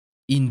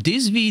In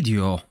this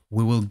video,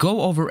 we will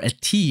go over a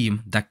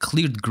team that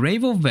cleared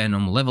Grave of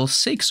Venom level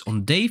 6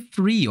 on day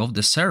 3 of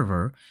the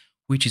server,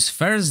 which is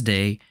first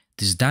day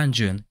this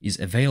dungeon is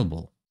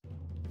available.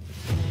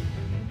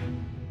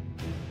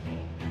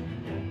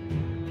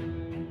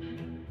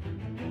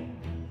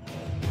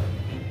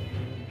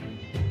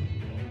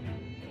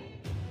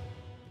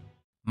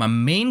 My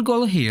main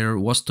goal here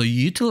was to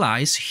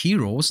utilize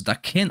heroes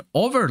that can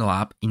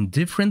overlap in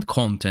different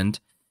content,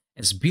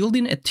 as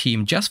building a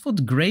team just for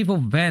the Grave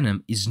of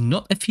Venom is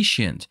not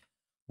efficient.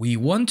 We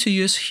want to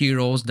use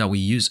heroes that we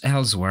use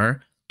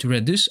elsewhere to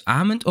reduce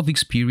amount of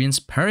experience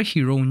per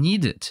hero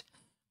needed.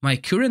 My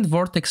current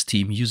Vortex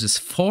team uses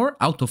 4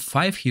 out of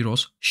 5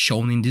 heroes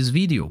shown in this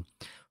video.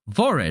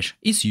 Gorax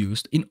is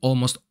used in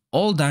almost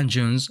all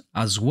dungeons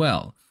as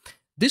well.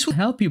 This will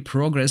help you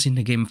progress in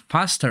the game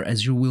faster,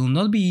 as you will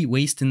not be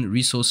wasting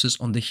resources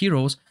on the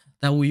heroes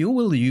that you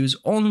will use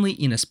only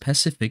in a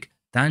specific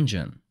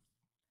dungeon.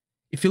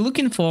 If you're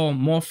looking for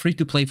more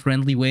free-to-play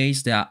friendly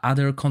ways, there are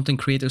other content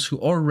creators who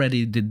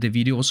already did the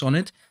videos on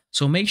it,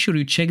 so make sure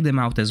you check them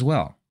out as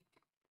well.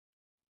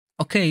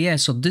 Okay, yeah,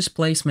 so this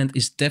placement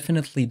is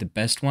definitely the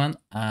best one.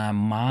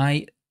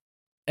 Everyone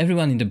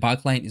in the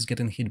backline is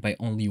getting hit by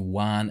only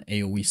one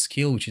AoE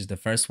skill, which is the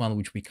first one,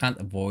 which we can't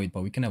avoid,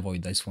 but we can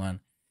avoid this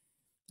one.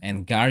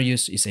 And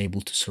Gorax is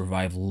able to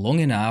survive long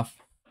enough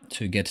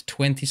to get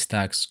 20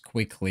 stacks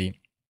quickly.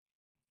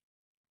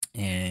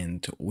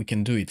 And we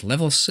can do it.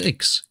 Level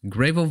 6,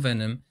 Grave of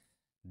Venom,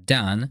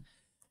 done,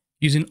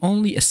 using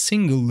only a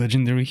single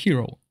legendary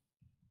hero.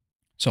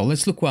 So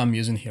let's look what I'm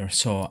using here.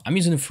 So I'm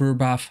using a Fur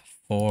buff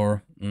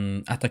for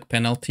attack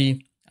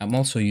penalty. I'm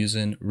also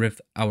using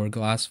Rift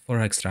Hourglass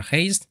for extra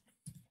haste.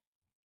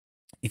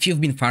 If you've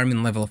been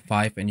farming level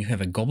 5 and you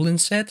have a Goblin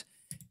set,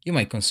 you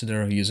might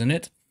consider using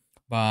it.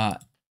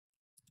 But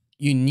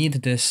you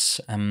need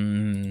this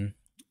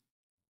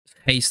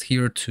haste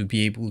here to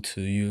be able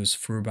to use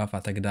Fur buff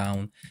attack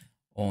down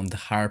on the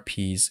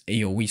Harpy's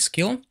AoE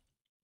skill.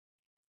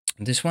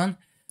 This one,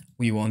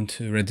 we want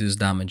to reduce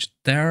damage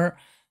there.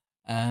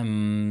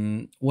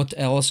 What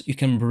else you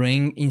can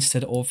bring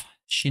instead of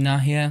Sheena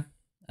here?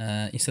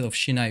 Instead of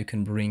Sheena, you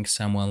can bring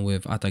someone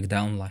with attack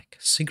down like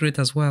Secret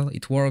as well.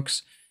 It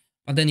works.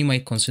 But then you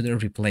might consider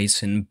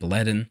replacing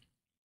Bleeding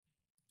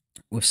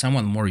with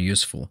someone more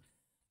useful.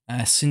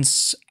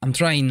 Since I'm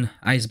trying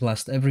Ice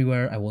Blast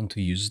everywhere, I want to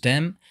use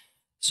them.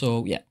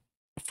 So yeah,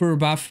 Fur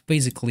buff,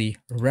 basically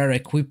rare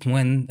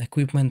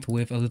equipment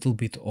with a little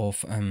bit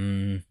of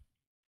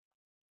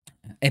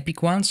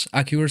epic ones,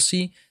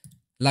 accuracy.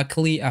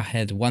 Luckily I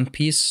had one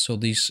piece, so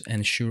this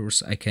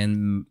ensures I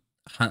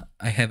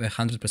have a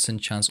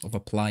 100% chance of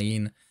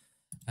applying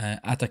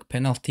attack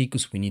penalty,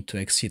 because we need to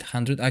exceed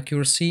 100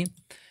 accuracy.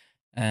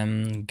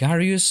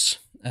 Gorax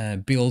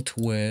built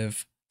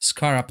with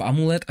Scarab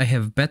Amulet. I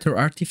have better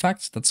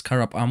artifacts than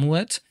Scarab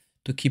Amulet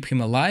to keep him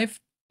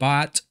alive,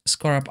 but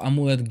Scarab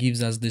Amulet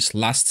gives us this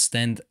last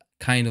stand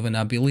kind of an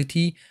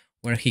ability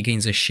where he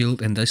gains a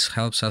shield, and this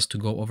helps us to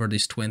go over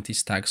these 20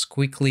 stacks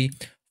quickly.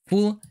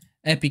 Full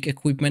epic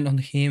equipment on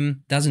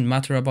him. Doesn't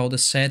matter about the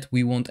set.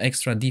 We want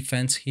extra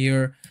defense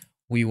here.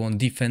 We want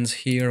defense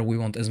here. We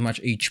want as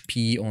much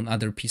HP on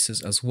other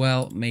pieces as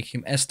well. Make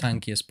him as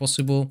tanky as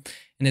possible.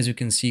 And as you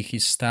can see,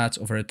 his stats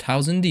over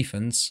 1000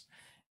 defense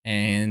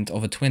and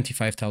over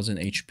 25,000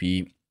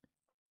 HP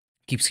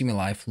keeps him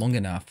alive long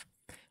enough.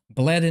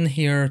 Bleeding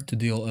here to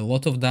deal a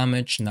lot of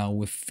damage now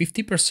with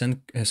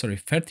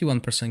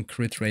 31%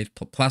 crit rate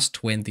plus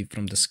 20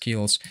 from the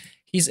skills.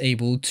 He's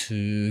able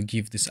to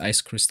give this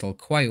Ice Crystal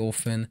quite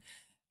often.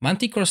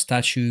 Manticore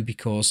statue,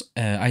 because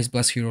Ice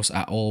Blast heroes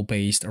are all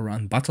based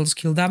around battle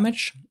skill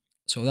damage.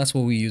 So that's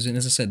what we're using.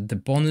 As I said, the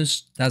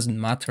bonus doesn't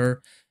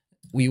matter.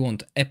 We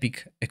want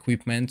epic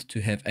equipment to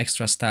have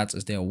extra stats,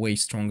 as they are way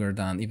stronger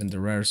than even the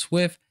rares.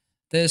 With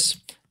this,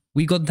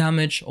 we got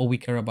damage. All we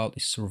care about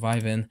is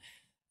surviving.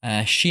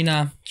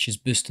 Sheena, she's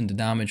boosting the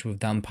damage with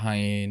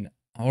Dampine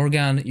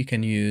Organ. You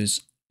can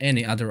use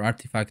any other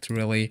artifact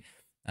really,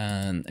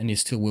 and it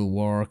still will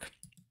work.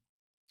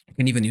 You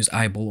can even use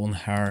Eyeball on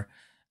her.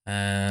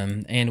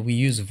 And we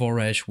use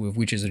Gorax with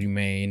Witch's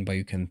Remain, but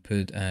you can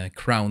put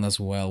Crown as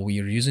well.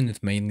 We are using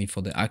it mainly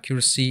for the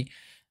accuracy,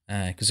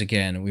 because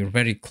again, we're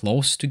very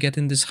close to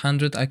getting this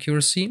 100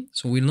 accuracy,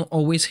 so we'll not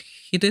always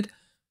hit it,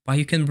 but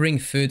you can bring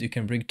food, you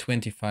can bring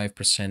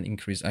 25%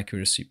 increased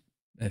accuracy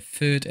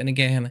food, and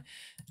again,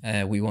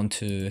 we want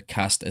to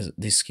cast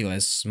this skill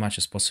as much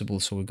as possible,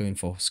 so we're going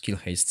for skill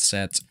haste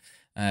set,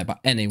 but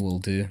any will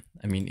do.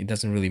 I mean, it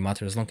doesn't really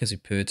matter as long as you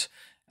put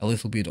a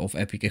little bit of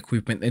epic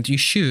equipment, and you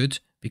should,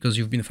 because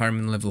you've been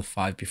farming level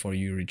 5 before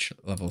you reach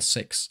level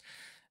 6.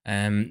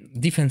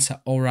 Defense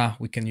aura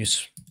we can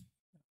use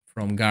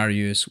from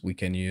Gorax, we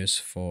can use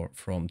from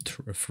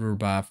Fur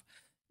buff,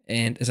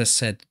 and as I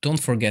said, don't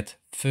forget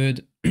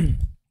food.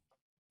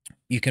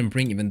 You can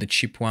bring even the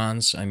cheap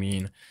ones, I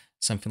mean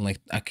something like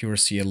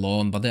accuracy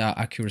alone, but there are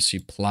accuracy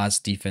plus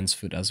defense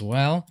food as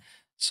well,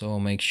 so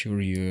make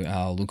sure you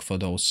look for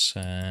those.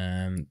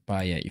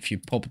 But yeah, if you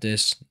pop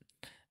this,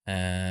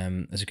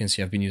 As you can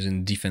see, I've been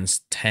using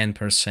defense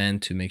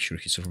 10% to make sure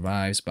he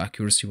survives, but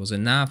accuracy was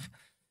enough.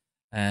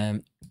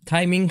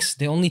 Timings,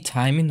 the only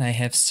timing I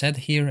have set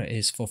here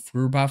is for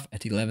full buff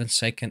at 11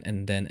 seconds,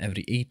 and then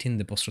every 18,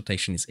 the boss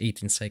rotation is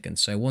 18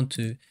 seconds. So I want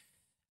to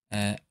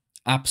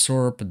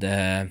absorb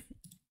the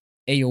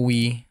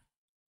AoE,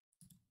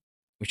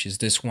 which is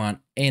this one,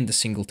 and the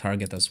single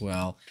target as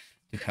well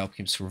to help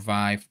him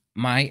survive.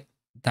 My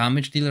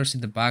damage dealers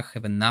in the back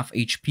have enough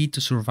HP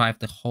to survive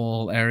the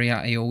whole area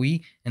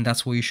AoE, and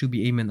that's where you should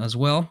be aiming as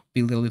well.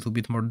 Build a little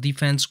bit more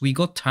defense. We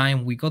got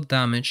time, we got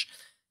damage.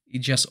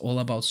 It's just all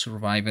about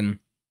surviving.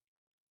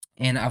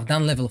 And I've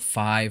done level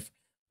 5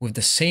 with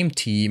the same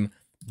team,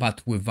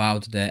 but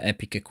without the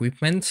epic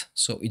equipment,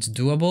 so it's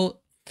doable.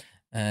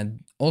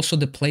 And also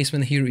the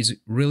placement here is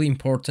really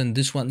important.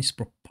 This one is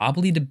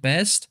probably the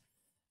best.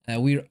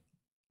 We're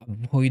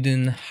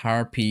avoiding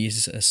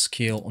Harpy's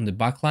skill on the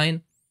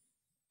backline.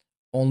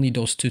 Only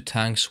those 2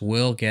 tanks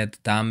will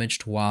get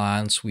damaged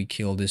once we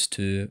kill these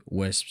 2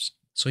 wisps.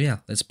 So yeah,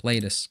 let's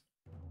play this.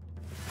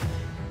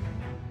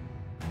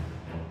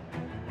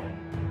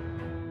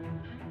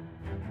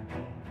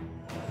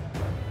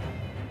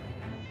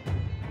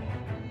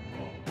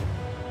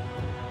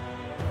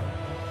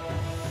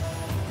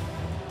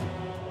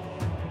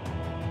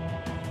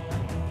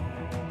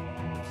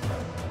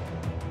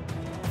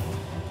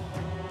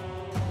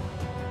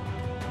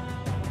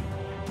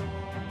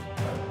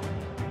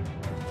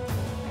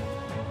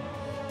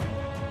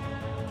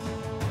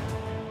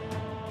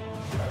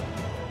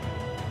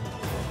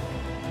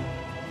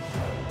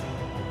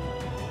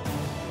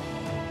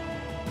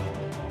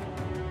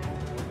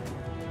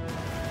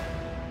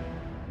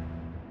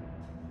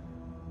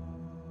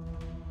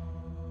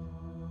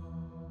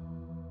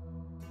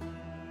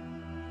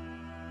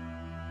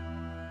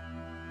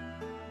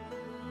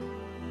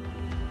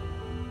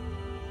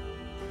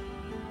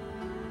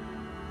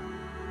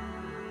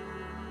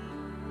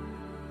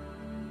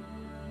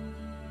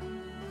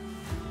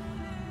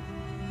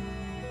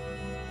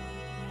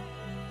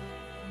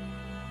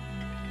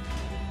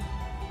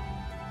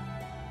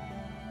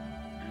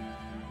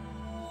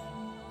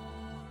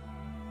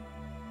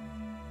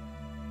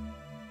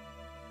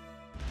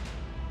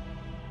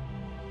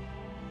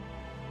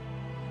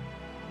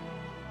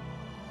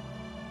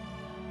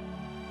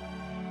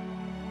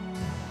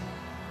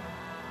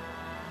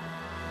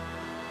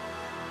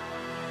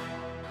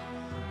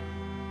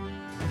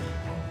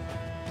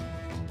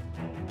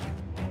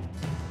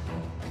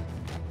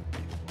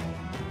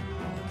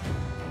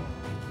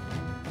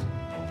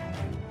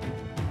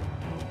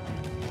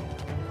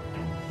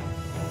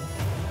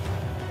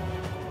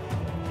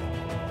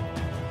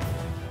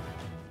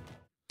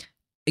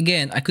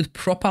 Again, I could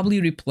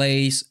probably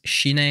replace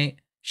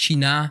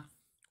Sheena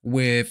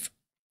with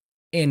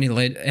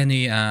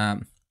any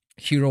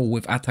hero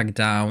with attack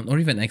down or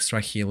even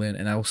extra healing,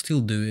 and I will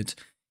still do it.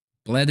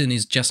 Bledin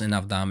is just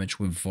enough damage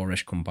with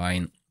Voresh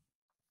combined.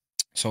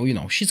 So, you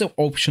know, she's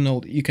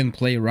optional. You can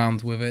play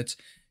around with it.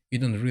 You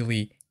don't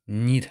really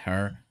need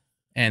her.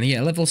 And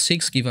yeah, level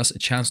 6 give us a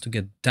chance to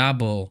get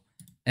double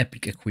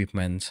epic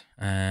equipment.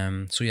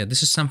 So yeah,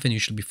 this is something you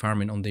should be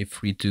farming on day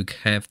 3 to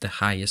have the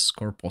highest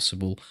score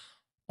possible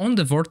on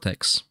the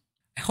Vortex.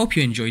 I hope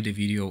you enjoyed the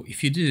video.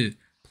 If you do,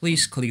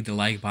 please click the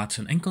like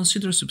button and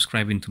consider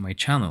subscribing to my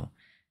channel.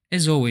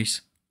 As always,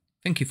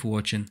 thank you for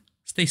watching.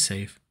 Stay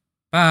safe.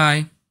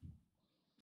 Bye!